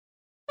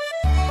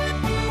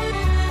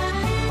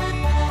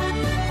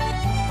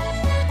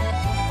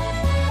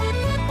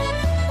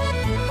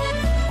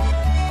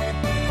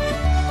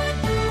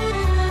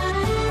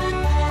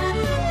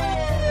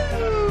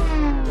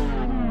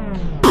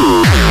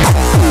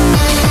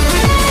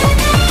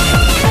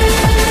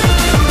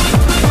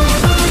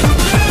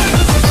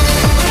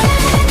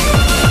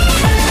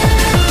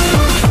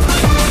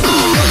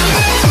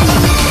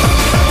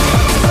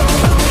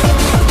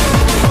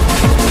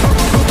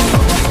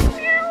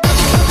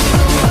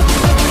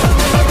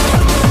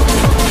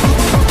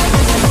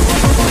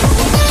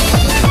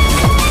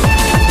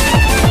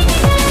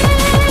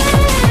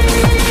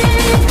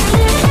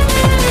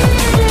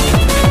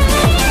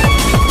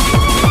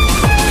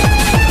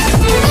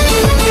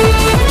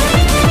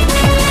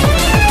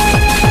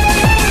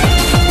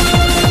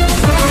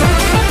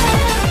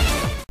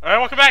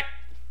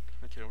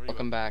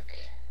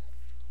back.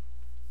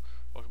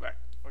 Welcome back.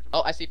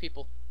 Oh, I see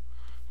people.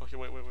 Okay,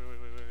 wait.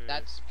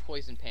 That's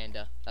Poison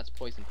Panda. That's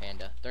Poison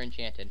Panda. They're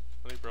enchanted.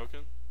 Are they broken?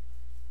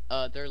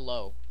 They're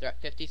low. They're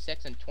at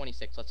 56 and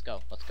 26. Let's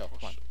go. Let's go. Oh,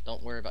 Come on. shit.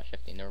 Don't worry about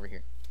shifting. They're over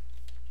here.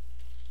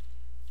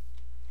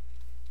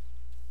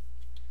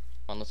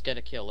 Come on, let's get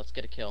a kill. Let's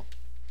get a kill.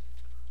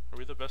 Are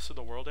we the best in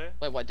the world, eh?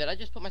 Wait, what? Did I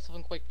just put myself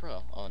in Quake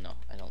Pro? Oh no,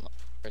 I don't know.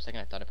 For a second,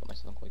 I thought I put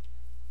myself in Quake.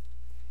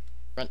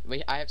 Run.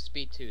 Wait, I have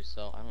speed too,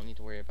 so I don't need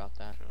to worry about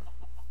that. Okay.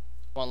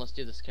 Come on, let's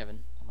do this, Kevin.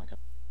 Oh my god.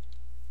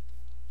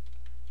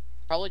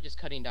 Probably just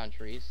cutting down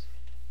trees.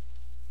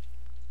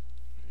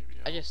 Maybe.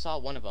 I just saw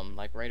one of them,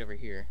 like right over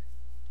here.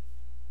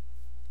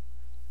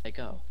 They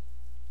go.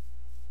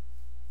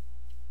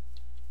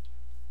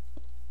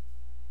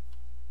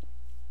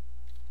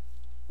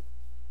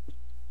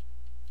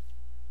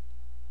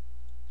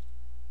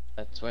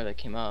 That's where they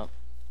came up.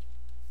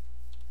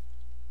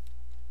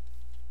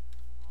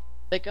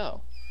 They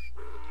go.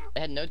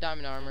 They had no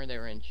diamond armor. They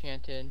were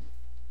enchanted.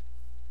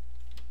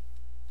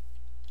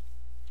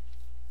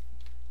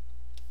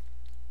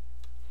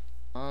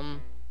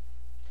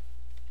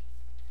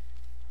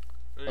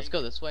 Let's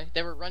go this way.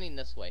 They were running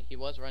this way. He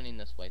was running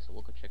this way, so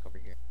we'll go check over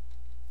here.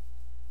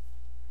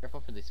 Careful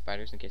for these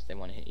spiders in case they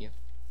want to hit you.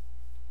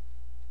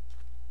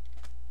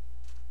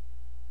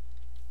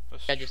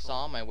 I just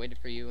saw him. I waited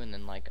for you, and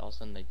then like all of a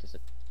sudden they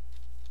disappeared.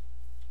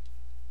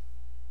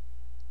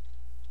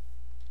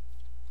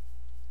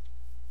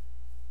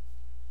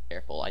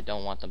 Careful, I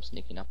don't want them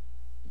sneaking up.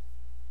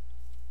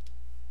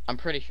 I'm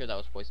pretty sure that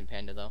was Poison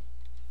Panda though.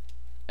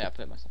 Yeah, I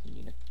put myself in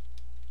unit.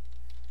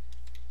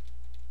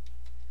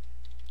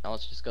 Now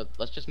let's just go.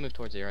 Let's just move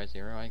towards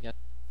 0-0, I guess.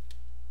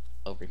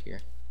 Over here.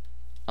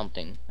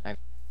 Something. I.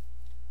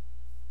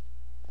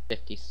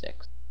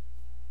 56.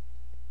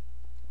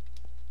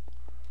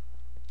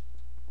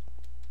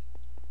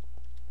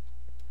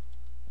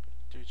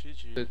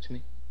 Spooked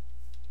me.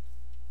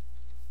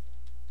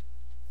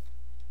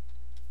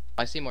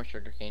 I see more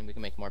sugarcane. We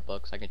can make more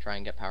books. I can try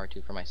and get power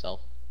 2 for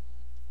myself.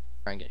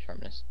 Try and get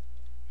sharpness.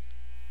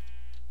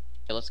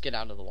 Okay, let's get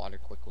out of the water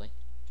quickly.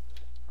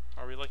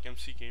 Are we like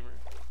MC Gamer?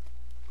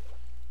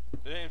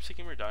 Did MC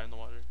Gamer die in the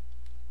water?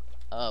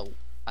 Oh,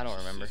 I don't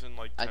remember. Season,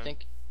 like, 10, I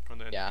think. when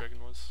the Ender Yeah.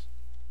 Dragon was.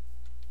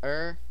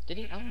 Did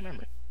he? I don't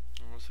remember.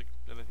 It was like,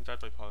 I think he died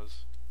by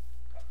pause.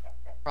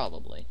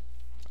 Probably.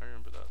 I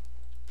remember that.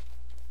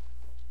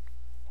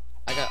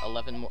 I got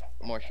 11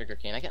 more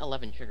sugarcane. I got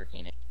 11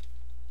 sugarcane.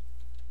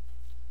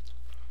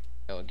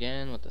 Go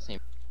again with the same.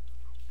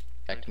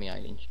 Back to me, I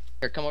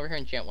here. Come over here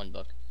and enchant one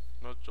book.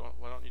 No, John,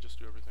 why don't you just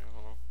do everything? I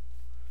don't know.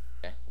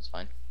 Okay, that's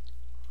fine.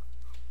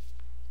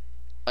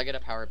 If I get a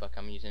power book,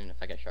 I'm using it.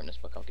 If I get sharpness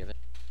book, I'll give it.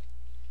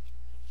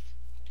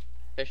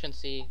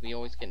 Efficiency, we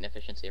always get an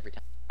efficiency every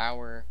time.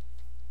 Power.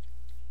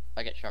 If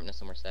I get sharpness,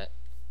 then we're set.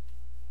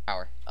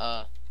 Power.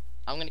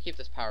 I'm gonna keep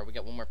this power. We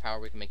got one more power.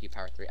 We can make you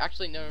power 3.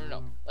 Actually,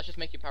 no. Let's just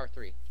make you power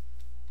 3.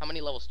 How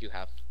many levels do you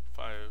have?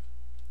 5.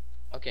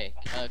 Okay.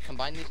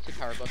 Combine these 2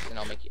 power books, and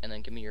I'll make you. And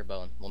then give me your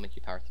bow, and we'll make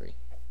you power 3.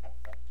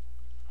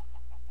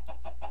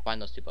 Combine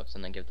those 2 books,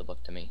 and then give the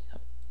book to me.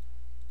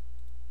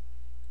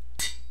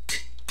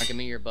 Now give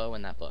me your bow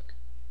and that book.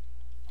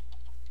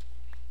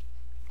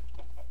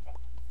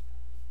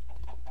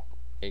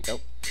 There you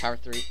go. Power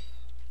 3.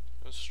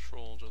 That's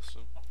troll,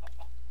 Justin.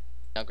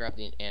 Now grab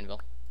the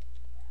anvil.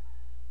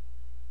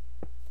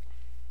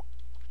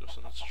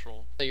 Justin, that's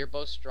troll. So your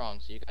bow's strong,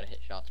 so you gotta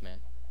hit shots, man.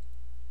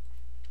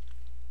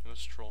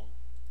 That's troll.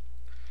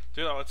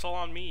 Dude, it's all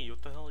on me.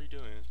 What the hell are you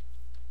doing?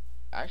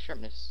 I have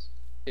sharpness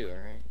too,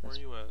 alright? Where are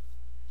you at?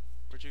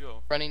 Where'd you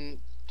go?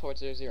 Running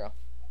towards 0-0.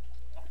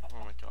 Oh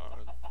my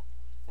god.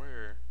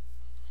 Where?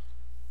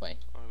 Wait.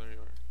 Oh, there you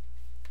are.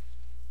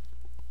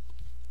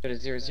 Go to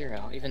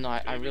 0-0, even though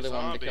I really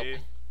wanted to kill.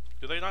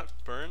 Do they not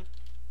burn?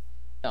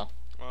 No.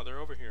 Oh, they're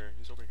over here.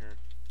 He's over here.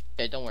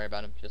 Okay, don't worry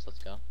about him. Just let's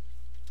go.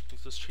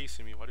 He's just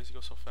chasing me. Why does he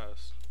go so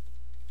fast?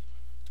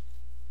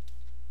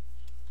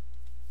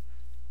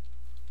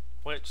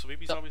 Wait, so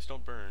baby zombies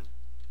don't burn?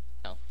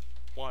 No.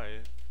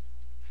 Why?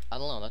 I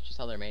don't know. That's just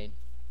how they're made.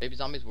 Baby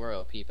zombies were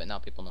OP, but now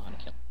people know how to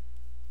kill.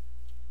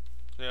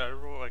 Yeah, I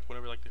remember like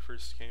whenever like they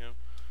first came.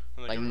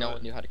 And, like no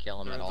one knew how to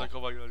kill them at all. Like,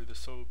 oh my god, they're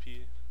so OP.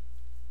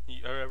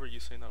 I remember you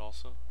saying that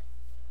also.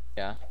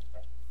 Yeah.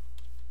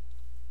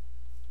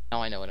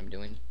 Now I know what I'm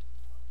doing.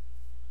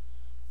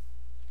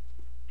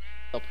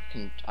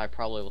 I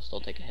probably will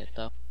still take a hit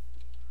though.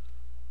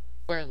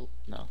 Where?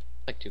 No.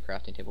 Like 2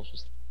 crafting tables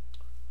just.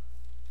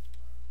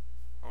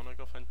 I wanna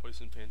go find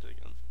Poison Panda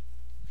again.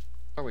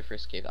 Or we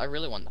first cave. I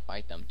really wanted to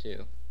fight them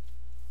too.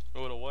 I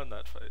would've won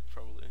that fight,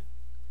 probably.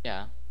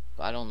 Yeah.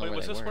 But I don't know where they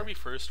were. Wait, was this where we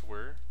first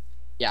were?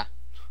 Yeah.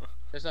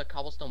 There's a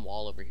cobblestone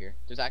wall over here.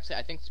 There's actually,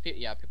 I think,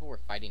 yeah, people were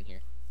fighting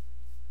here.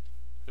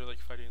 They're like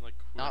fighting like.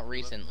 Not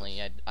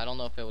recently. I don't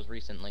know if it was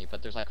recently,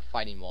 but there's like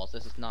fighting walls.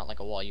 This is not like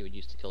a wall you would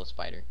use to kill a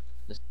spider.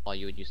 This is a wall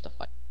you would use to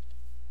fight.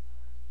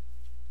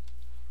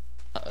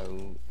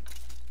 Uh-oh.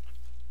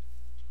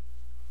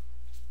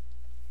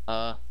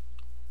 How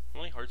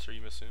many hearts are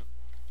you missing?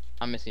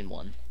 I'm missing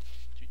 1.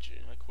 GG. GG.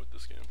 I quit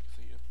this game because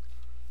of you.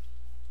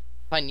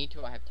 If I need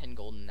to, I have 10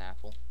 golden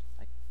apple.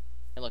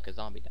 Hey, look, a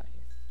zombie died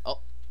here. Oh,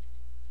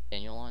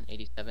 Daniel on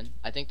 87.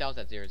 I think that was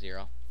at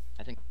 0-0.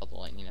 I think that was the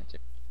lightning at 0.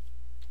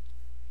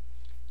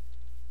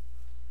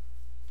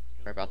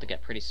 We're about to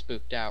get pretty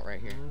spooked out right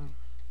here.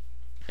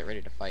 Get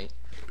ready to fight.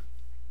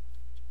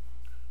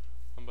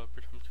 I'm kind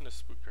of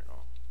spooked right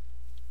now.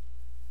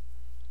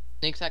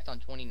 Snake's Act on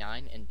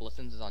 29 and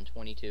Blisson's is on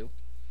 22.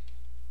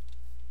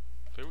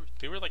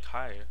 They were like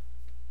high.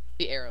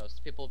 The arrows.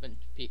 People have been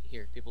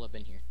here. People have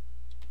been here.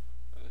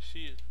 I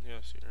see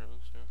arrows.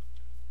 Yeah.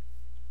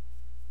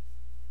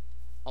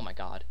 Oh my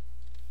god.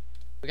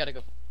 We gotta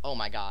go. Oh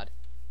my god.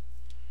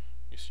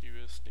 You see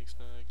a snake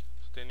snag.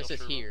 Daniel This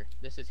is here.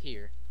 This is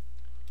here.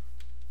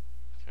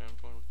 Okay, I'm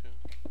going with you.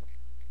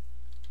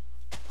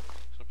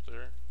 It's up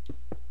there.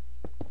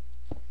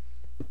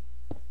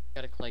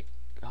 Gotta click.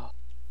 Oh.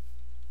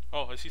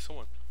 Oh, I see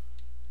someone.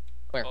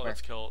 Where? Oh, Where?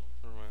 that's Hilt.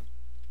 Never mind.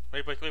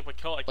 Wait,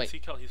 Kel, I can see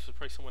Kel. He's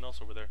probably someone else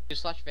over there. Do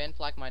slash van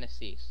flag minus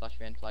C. Slash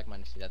van flag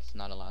minus C. That's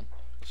not allowed.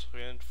 This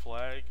van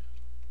flag.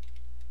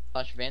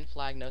 Slash van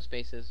flag, no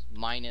spaces,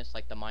 minus,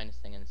 like the minus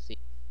thing in C.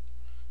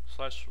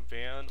 Slash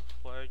van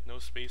flag, no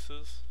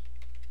spaces.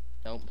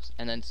 Nope.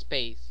 And then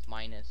space,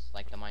 minus,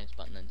 like the minus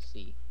button, then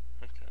C.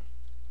 Okay.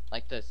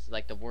 Like this,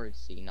 like the word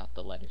C, not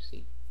the letter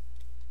C.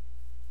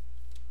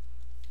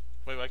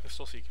 Wait, I can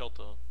still see Kel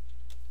though.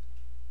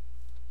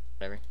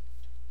 Whatever.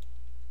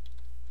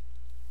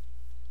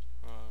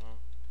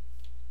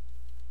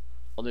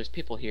 Well, there's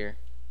people here.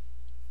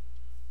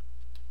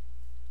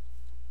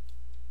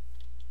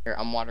 Here,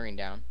 I'm watering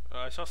down.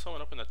 I saw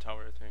someone up in that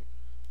tower, I think.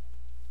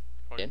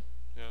 Oh, Did?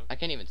 Yeah. I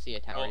can't even see a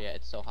tower yet,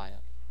 it's so high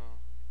up.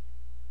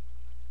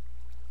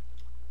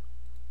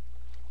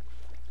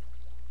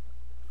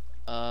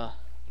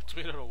 It's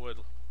made out of wood.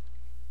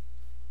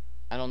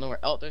 I don't know where.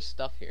 Oh, there's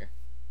stuff here.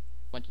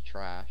 Bunch of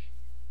trash.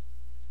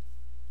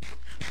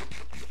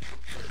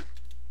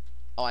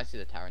 Oh, I see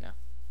the tower now.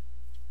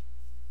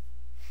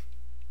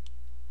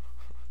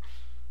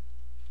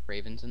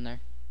 Raven's in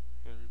there.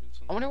 Yeah, Raven's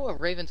in I there. wonder what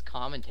Raven's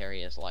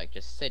commentary is like,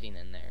 just sitting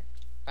in there.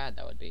 Bad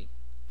that would be.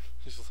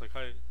 He's just like,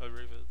 hi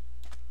Raven.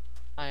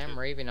 Hi, I'm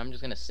Raven. I'm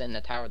just gonna sit in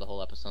the tower the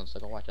whole episode so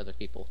I can watch other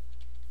people.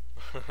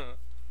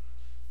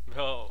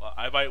 No,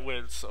 I might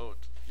win, so,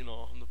 you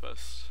know, I'm the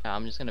best. Yeah,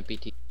 I'm just gonna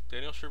BT.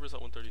 Daniel Schreiber's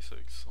at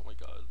 136. Oh my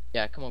god.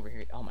 Yeah, come over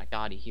here. Oh my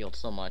god, he healed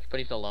so much. But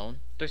he's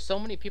alone. There's so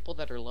many people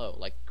that are low.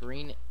 Like,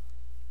 green...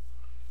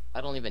 I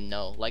don't even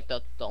know. Like,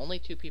 the only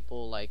two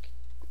people, like,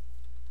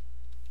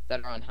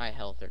 that are on high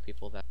health are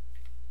people that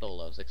are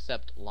solos,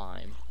 except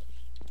Lime.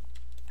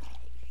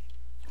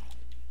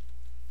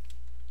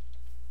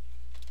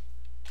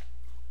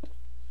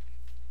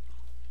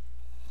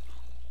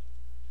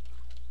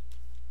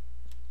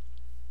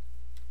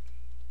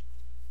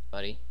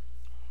 Buddy.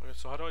 Okay,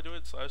 so how do I do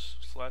it?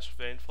 Slash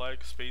van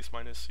flag space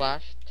minus C.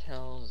 Slash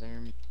tells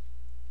them.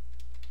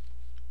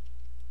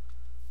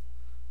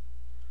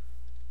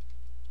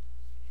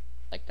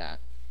 Like that.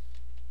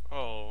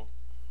 Oh.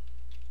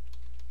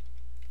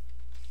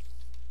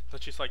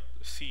 That's just like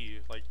C,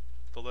 like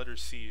the letter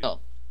C. Oh.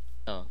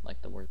 No,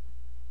 like the word.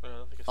 I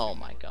don't think I see Oh it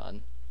my anymore.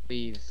 god.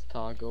 Please,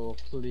 toggle,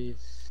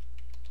 please.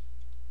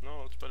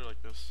 No, it's better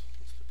like this.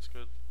 It's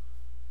good.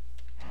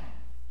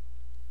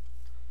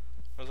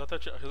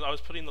 Because I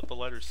was putting the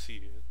letter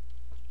C.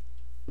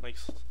 Like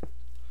C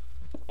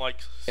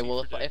Okay,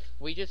 well, for if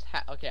we just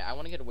okay, I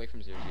want to get away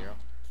from 0-0.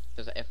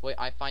 Because if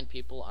I find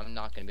people, I'm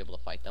not gonna be able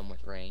to fight them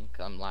with rain.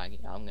 Cause I'm lagging.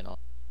 I'm gonna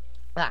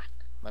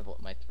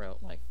my throat,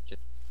 like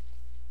just.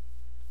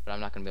 But I'm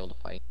not gonna be able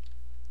to fight.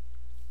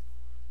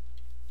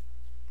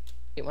 I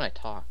hate when I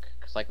talk,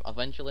 cause like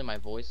eventually my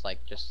voice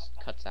like just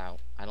cuts out.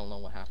 I don't know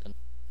what happened.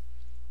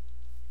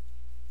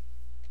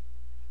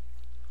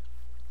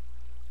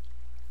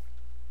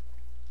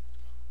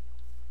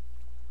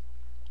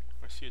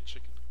 I see a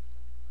chicken.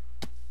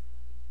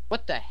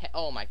 What the heck?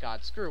 Oh my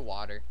god, screw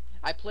water.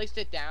 I placed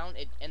it down,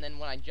 and then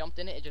when I jumped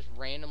in it, it just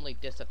randomly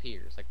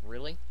disappears. Like,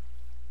 really?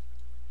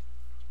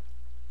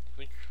 I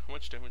think, how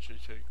much damage did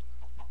you take?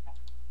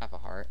 Half a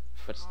heart,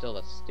 but still,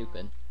 that's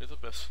stupid. You're the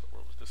best in the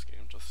world with this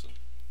game, Justin.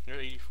 You're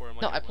at 84, I'm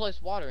like No, I 81.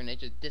 placed water and it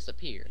just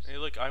disappears. Hey,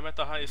 look, I'm at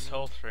the highest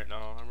health right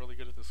now. I'm really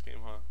good at this game,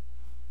 huh?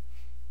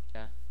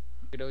 Yeah.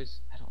 You could always,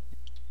 I don't.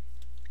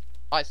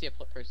 Oh, I see a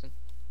person.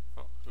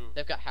 Oh, who?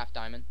 They've got half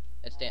diamond.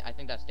 It's I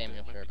think that's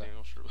Daniel Might be Sherba.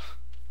 Daniel Sherba.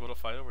 You wanna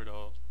fight over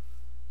no?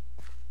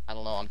 I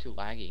don't know, I'm too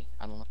laggy.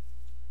 I don't know.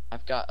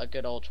 I've got a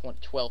good old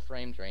 12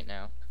 frames right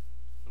now.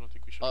 I don't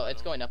think we should. Oh,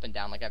 it's going up and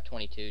down. Like I have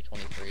 22,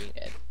 23,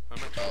 and I'm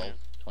at 12,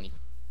 20.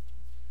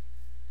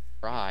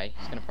 Try.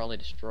 He's gonna probably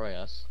destroy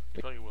us.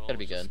 He probably will. Gotta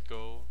be Just good.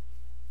 Go.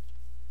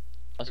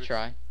 Let's Maybe-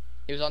 try.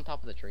 He was on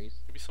top of the trees.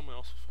 Maybe someone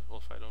else will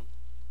fight him.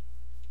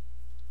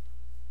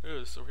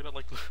 Ew, so we're gonna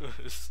like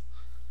lose.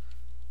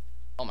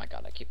 Oh my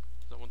god, I keep.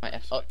 Is that My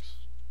 136?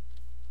 oh.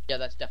 Yeah,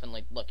 that's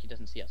definitely. Look, he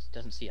doesn't see us.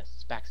 Doesn't see us.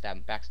 It's backstab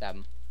him. Backstab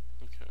him.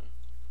 Okay.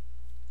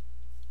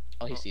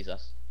 Oh, he Oh. sees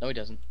us. No, he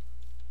doesn't.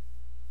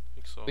 I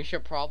think so. We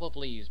should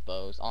probably use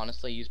bows.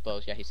 Honestly, use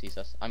bows. Yeah, he sees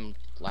us. I'm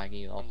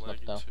laggy all I'm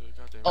flipped laggy though. too.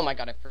 God damn Oh it. my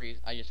god, I freeze.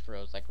 I just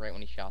froze. Like right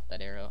when he shot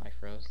that arrow, I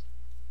froze.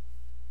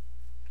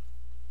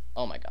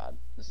 Oh my god,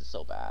 this is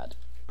so bad.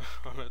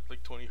 I'm at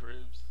like 20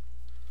 frames.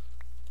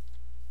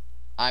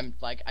 I'm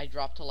like, I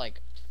dropped to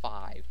like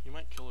 5. He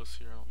might kill us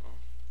here. I don't know.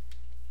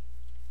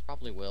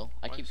 Probably will.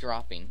 I keep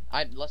dropping.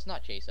 Let's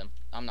not chase him.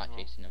 I'm not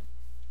chasing him.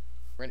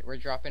 We're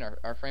dropping.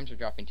 Our frames are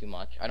dropping too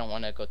much. I don't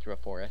want to go through a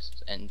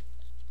forest and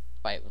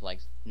fight with like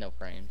no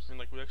frames. And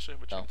like we actually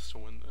have a chance to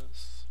win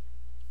this.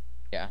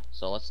 Yeah.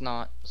 So let's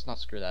not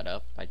screw that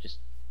up. I just.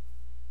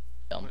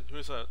 Wait, who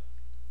is that?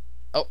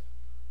 Oh.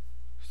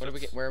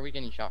 Where are we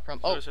getting shot from?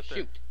 Oh, shoot.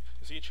 There.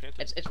 Is he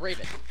enchanted? It's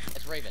Raven.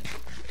 It's Raven.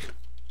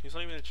 He's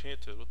not even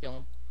enchanted. What Kill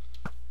him.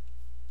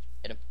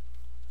 Hit him.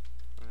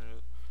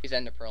 Alright. He's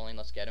ender pearling.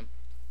 Let's get him.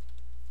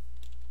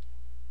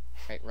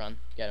 Right, run.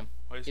 Get him.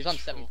 He's on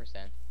 7%.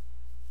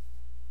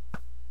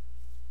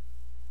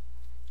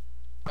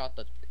 Got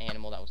the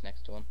animal that was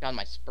next to him. God,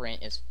 my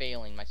sprint is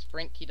failing. My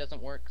sprint key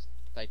doesn't work.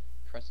 I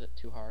press it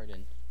too hard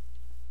and...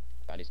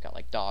 God, he's got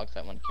like dogs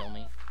that want to kill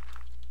me.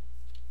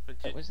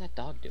 What is that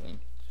dog doing?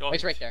 Oh,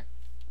 he's right there.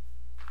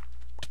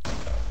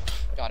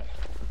 Got him.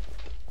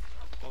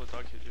 Oh, the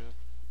dog hit you.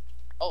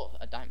 Oh,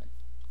 a diamond.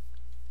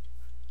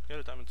 He had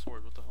a diamond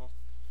sword. What the hell?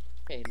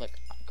 Hey, look.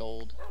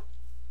 Gold.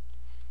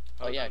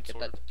 Oh yeah, get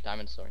that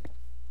diamond sword.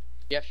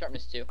 You have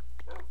sharpness 2?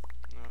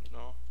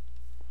 No.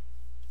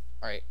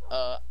 Alright,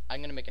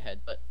 I'm gonna make a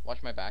head, but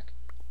watch my back.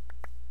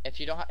 If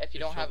you don't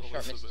have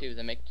sharpness 2,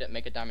 then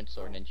make a diamond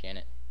sword and enchant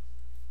it.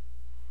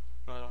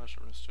 No, I don't have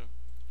sharpness 2.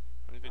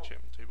 I need the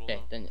enchantment table.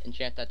 Okay, then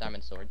enchant that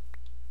diamond sword.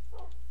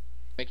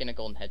 Making a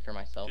golden head for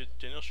myself. Dude,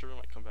 Daniel Sugar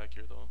might come back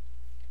here though.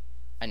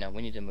 I know,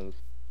 we need to move.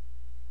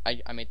 I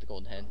made the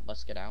golden head.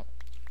 Let's get out.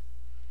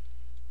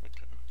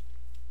 Okay.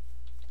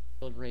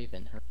 Killed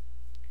Raven. Do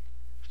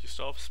you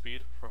still have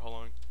speed for how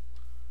long?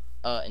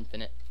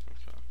 Infinite.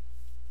 Okay.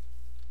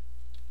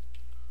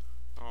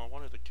 Oh, I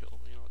wanted to kill,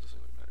 but you know, it doesn't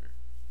really matter.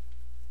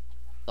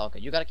 It's all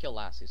good. You gotta kill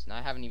last season.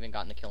 I haven't even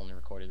gotten a kill in the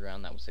recorded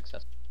round that was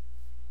successful.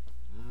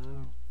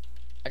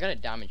 I got a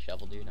diamond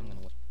shovel, dude. I'm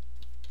gonna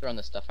throwing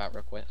this stuff out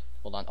real quick.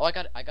 Hold on. Oh, I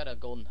got a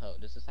golden hoe.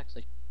 Does this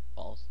actually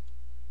balls?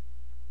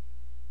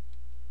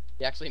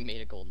 He actually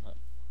made a golden hoe.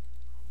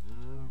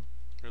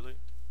 Really?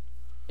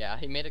 Yeah,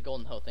 he made a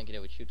golden hoe thinking it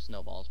would shoot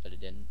snowballs, but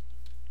it didn't.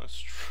 That's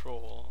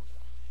troll.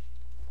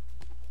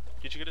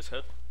 Did you get his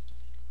head?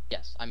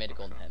 Yes, I made a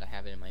golden head. I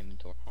have it in my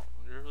inventory. Oh,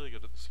 you're really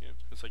good at this game.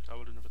 It's like I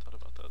would have never thought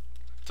about that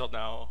until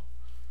now.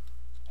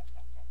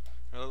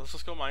 Let's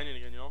just go mining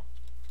again, you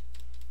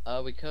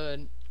know? We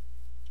could.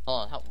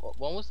 Hold on.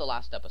 When was the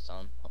last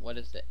episode? What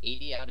is it?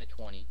 80 out of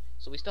 20.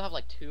 So we still have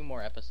like 2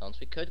 more episodes.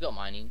 We could go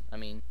mining. I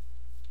mean,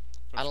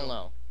 I don't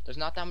know. There's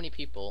not that many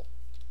people.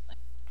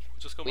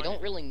 Just go we mining.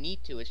 don't really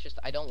need to. It's just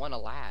I don't want to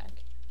lag.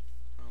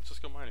 Let's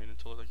just go mining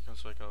until like, he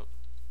comes back out.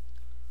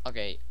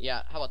 Okay,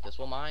 yeah, how about this?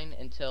 We'll mine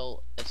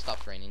until it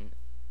stops raining.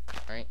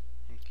 Alright?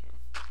 Okay.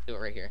 Do it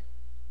right here.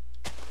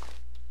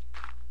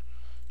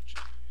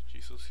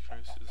 Jesus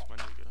Christ is my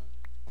nigga.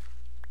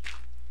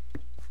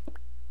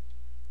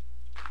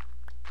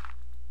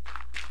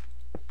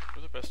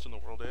 We're the best in the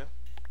world, eh?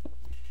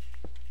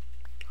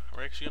 Are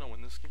we actually gonna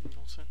win this game,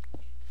 Nelson?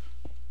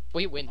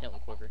 We win Hilt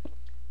and Quiver.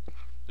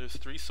 There's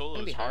 3 solos,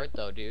 It's gonna be hard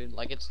though, dude.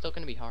 Like, it's still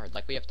gonna be hard.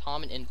 Like, we have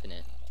Tom and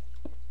Infinite.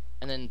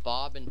 And then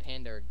Bob and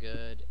Panda are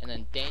good, and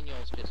then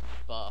Daniel's just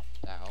buffed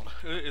now.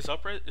 Is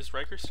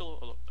Riker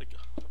still like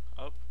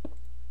up?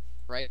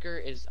 Riker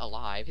is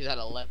alive. He's at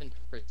 11%.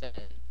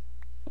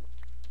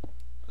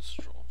 That's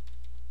troll.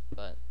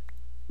 But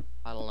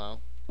I don't know.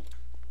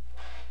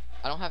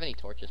 I don't have any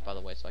torches, by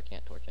the way, so I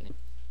can't torch any.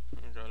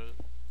 I got it.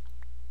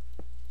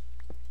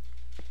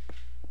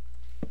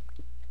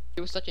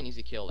 It was such an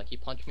easy kill. Like, he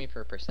punched me for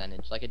a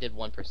percentage. Like, it did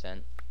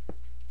 1%.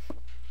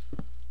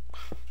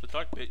 The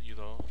dog bit you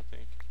though, I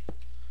think.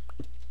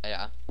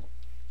 Yeah.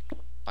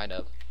 Might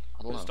have.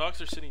 I don't know. Those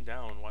dogs are sitting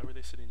down. Why were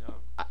they sitting down?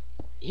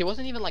 He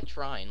wasn't even like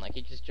trying. Like,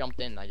 he just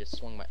jumped in. I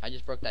just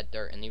broke that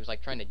dirt, and he was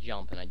like trying to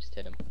jump, and I just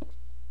hit him.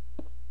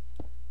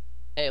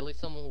 Hey, at least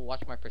someone will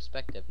watch my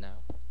perspective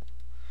now.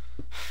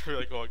 You're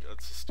like, oh god,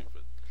 that's so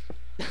stupid.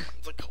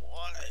 It's like,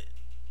 what?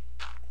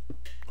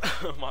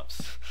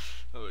 Mops.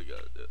 Oh my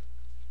god.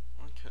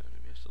 Okay,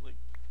 maybe I should like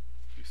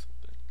do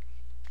something.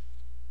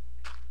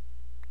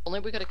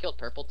 Only we could have killed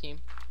purple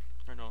team.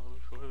 I know,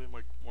 it would have been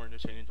like more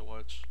entertaining to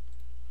watch.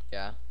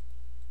 Yeah.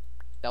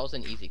 That was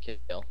an easy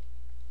kill.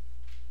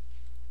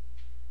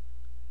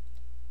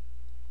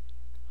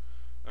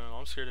 I don't know,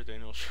 I'm scared of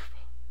Daniel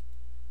Sherpa.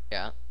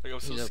 Yeah. Like, I'm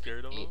so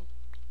scared of him.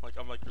 Like,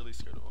 I'm like really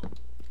scared of him.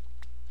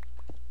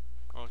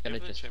 Oh, Gonna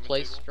just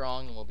play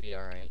strong and we'll be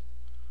alright.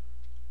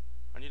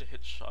 I need to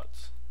hit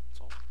shots.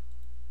 That's all.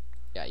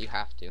 Yeah, you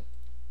have to.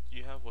 Do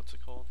you have, what's it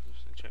called?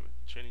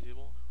 Enchanting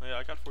table? Oh yeah,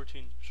 I got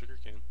 14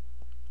 sugarcane.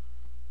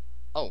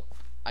 Oh,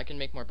 I can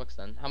make more books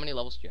then. How many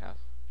levels do you have?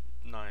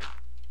 9.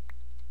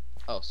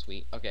 Oh,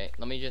 sweet. Okay,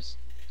 let me just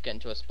get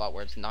into a spot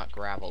where it's not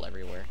gravel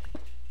everywhere.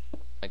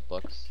 Like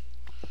books.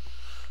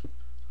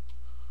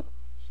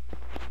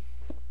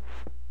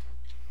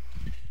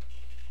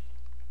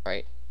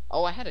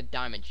 Oh, I had a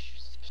diamond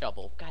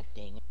shovel. God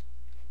dang it.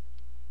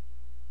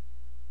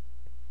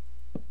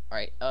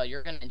 Alright,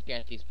 you're gonna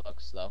enchant these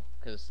books, though,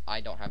 because I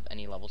don't have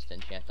any levels to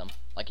enchant them.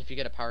 Like, if you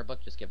get a power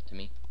book, just give it to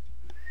me.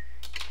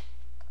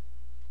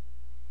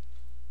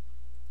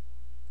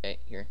 Okay,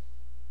 here.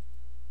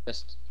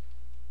 Just...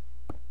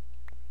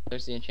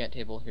 There's the enchant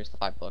table, here's the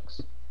 5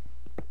 books.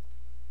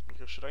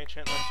 Okay, should I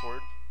enchant my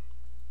sword?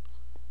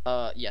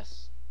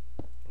 Yes.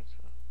 Okay.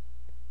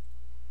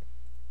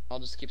 I'll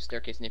just keep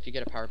staircase, and if you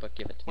get a power book,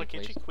 give it to me,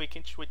 please.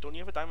 Wait, don't you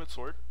have a diamond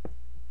sword?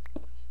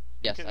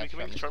 Yes, we can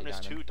make sharpness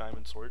 2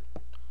 diamond sword.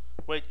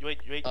 Wait, you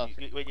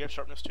have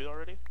sharpness 2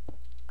 already?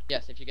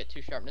 Yes, if you get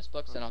 2 sharpness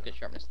books, then I'll get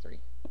sharpness 3.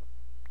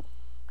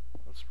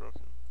 That's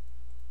broken.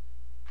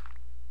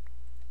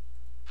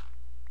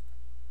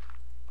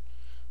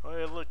 Oh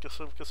yeah, look, guess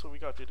what we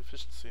got, dude,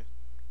 efficiency.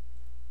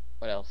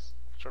 What else?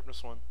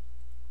 Sharpness 1.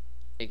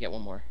 You get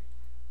one more.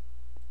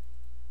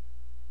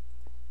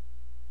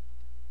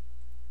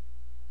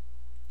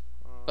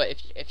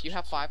 But if you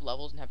have 5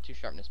 levels and have 2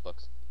 sharpness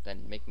books,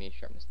 then make me a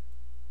sharpness.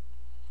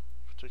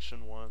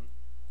 Protection 1.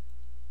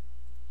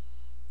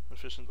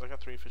 I got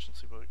 3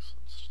 efficiency books.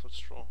 Let's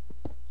troll.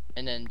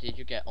 And then did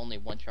you get only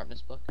 1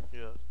 sharpness book?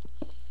 Yeah.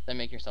 Then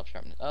make yourself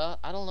sharpness.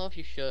 I don't know if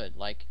you should.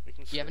 Like,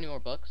 do you have any more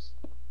books?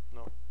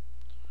 No.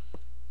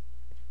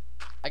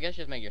 I guess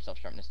just make yourself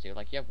sharpness 2.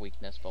 Like, you have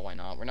weakness, but why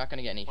not? We're not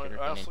gonna get any sugar.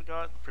 I also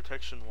got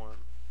protection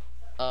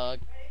 1.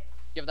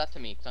 Give that to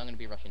me, because I'm gonna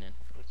be rushing in.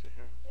 Okay,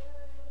 here.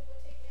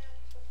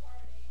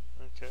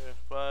 Okay,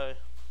 bye.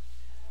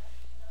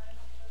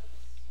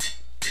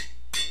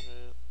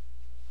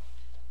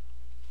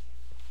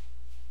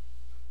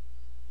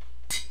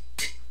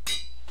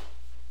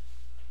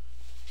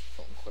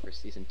 Quiver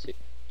Season 2.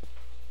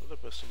 We're the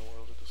best in the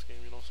world at this game,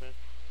 you know what I'm saying?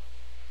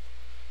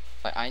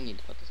 But I need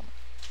to put this on.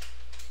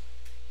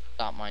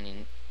 Stop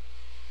mining.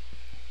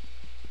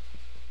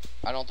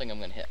 I don't think I'm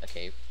gonna hit a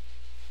cave.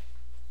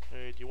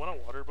 Hey, do you want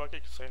a water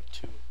bucket? Because I have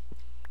 2.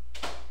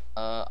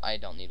 I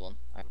don't need one.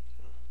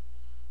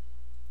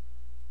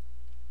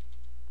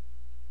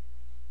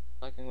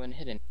 Like I'm going to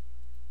hit it.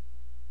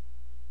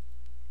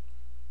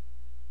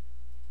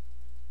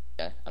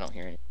 Yeah, I don't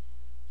hear any.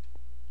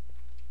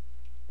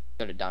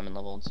 Go to diamond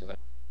level and see what.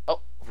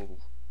 Oh! Ooh.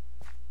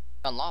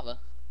 Found lava.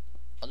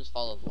 I'll just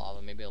follow the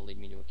lava. Maybe it'll lead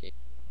me to a cave.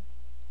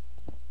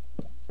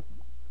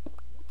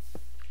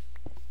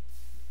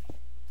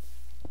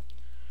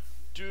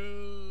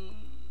 Dude.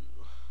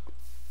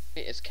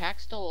 Wait, is Cack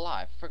still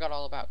alive? Forgot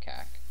all about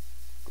Cack.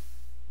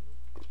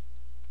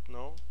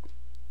 No.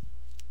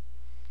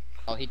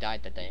 Oh, he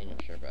died that day, I'm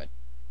sure, bud.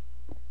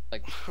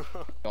 Like,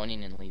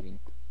 joining and leaving.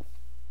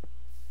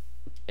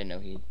 Didn't know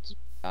he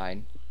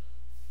died.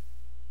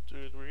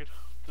 Dude,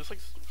 there's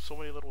like so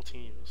many little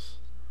teams.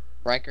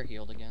 Riker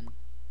healed again.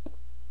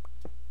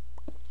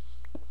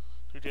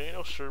 Dude, I ain't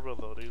no Sherba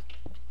though, dude.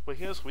 But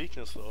he has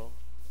weakness though.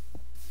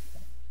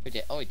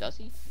 Wait, oh, he does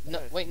he? No,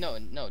 Yeah. wait,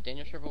 no,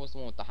 Daniel Sherba was the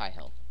one with the high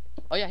health.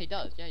 Oh yeah, he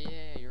does. Yeah,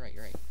 you're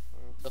right.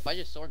 So if I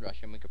just sword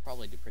rush him, we could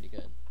probably do pretty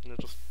good. No,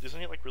 isn't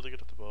he like really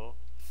good at the bow?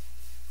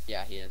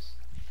 Yeah, he is.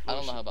 I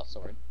don't know how about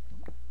sword.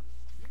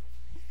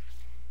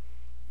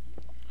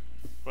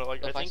 But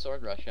like, So if I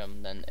sword rush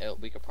him, then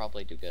we could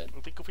probably do good.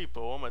 I think if we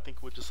bow him, I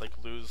think we'd just like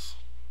lose.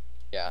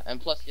 Yeah,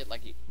 and plus,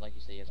 like you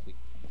say, he has weak.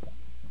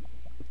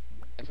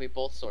 If we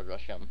both sword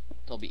rush him,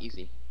 it'll be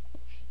easy.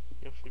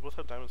 Yeah, we both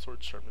have diamond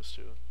sword sharpness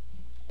too.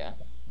 Yeah.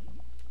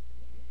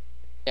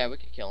 Yeah, we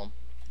could kill him.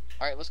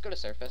 Alright, let's go to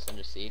surface and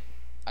just see.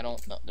 I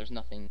don't know. There's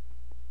nothing.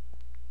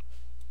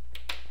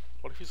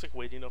 What if he's like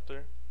waiting up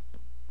there?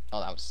 Oh,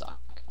 that would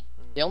suck.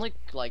 The only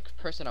like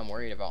person I'm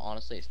worried about,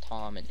 honestly, is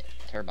Tom and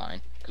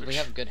Turbine, because we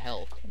have good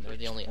health, and they're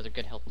the only other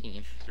good health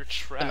team. They're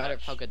trash. No matter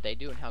how good they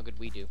do and how good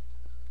we do.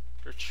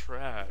 They're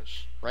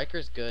trash.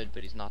 Riker's good,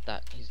 but he's not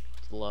that. He's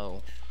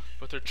low.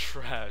 But they're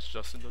trash,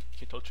 Justin.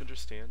 Don't you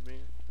understand me?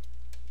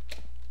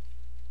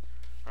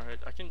 Alright,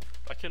 I can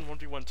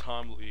 1v1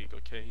 Tom League.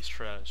 Okay, he's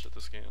trash at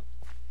this game.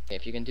 Okay,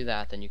 if you can do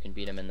that, then you can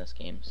beat him in this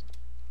game.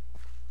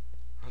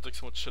 I took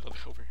so much shit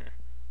over here.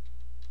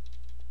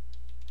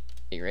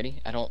 Are you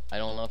ready? I don't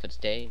know if it's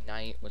day,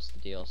 night, what's the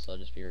deal, so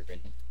just be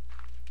ready.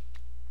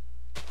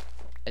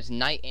 It's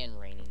night and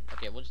raining.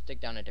 Okay, we'll just dig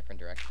down a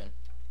different direction.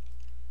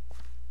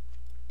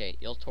 Okay,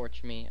 you'll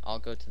torch me. I'll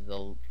go to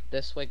the...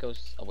 This way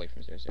goes away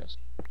from 0, 0.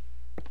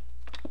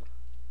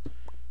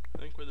 I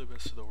think we're the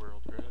best in the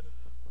world, right?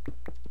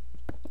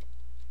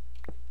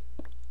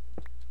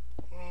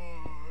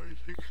 Oh, I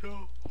think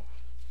so.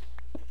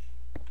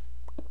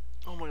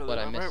 Oh my god,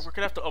 we're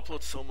gonna have to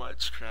upload so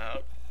much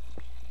crap.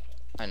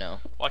 I know.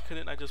 Why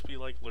couldn't I just be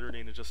like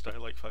learning and just die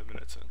like 5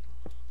 minutes in?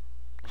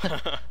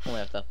 Only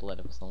have to upload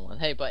it with someone.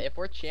 Hey, but if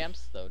we're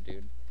champs though,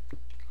 dude.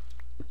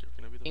 You're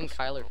gonna be the Team best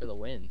Kyler for the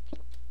win.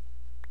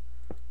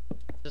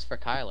 This is for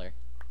Kyler.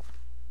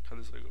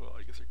 Kyler's like, oh,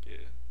 I guess you're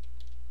gay.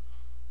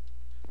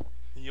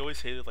 He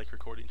always hated like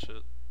recording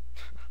shit.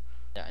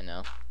 Yeah, I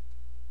know.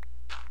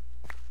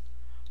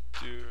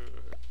 Dude.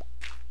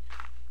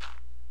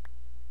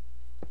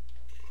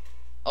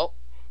 Oh.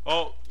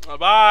 Oh,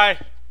 bye.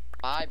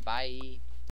 Bye.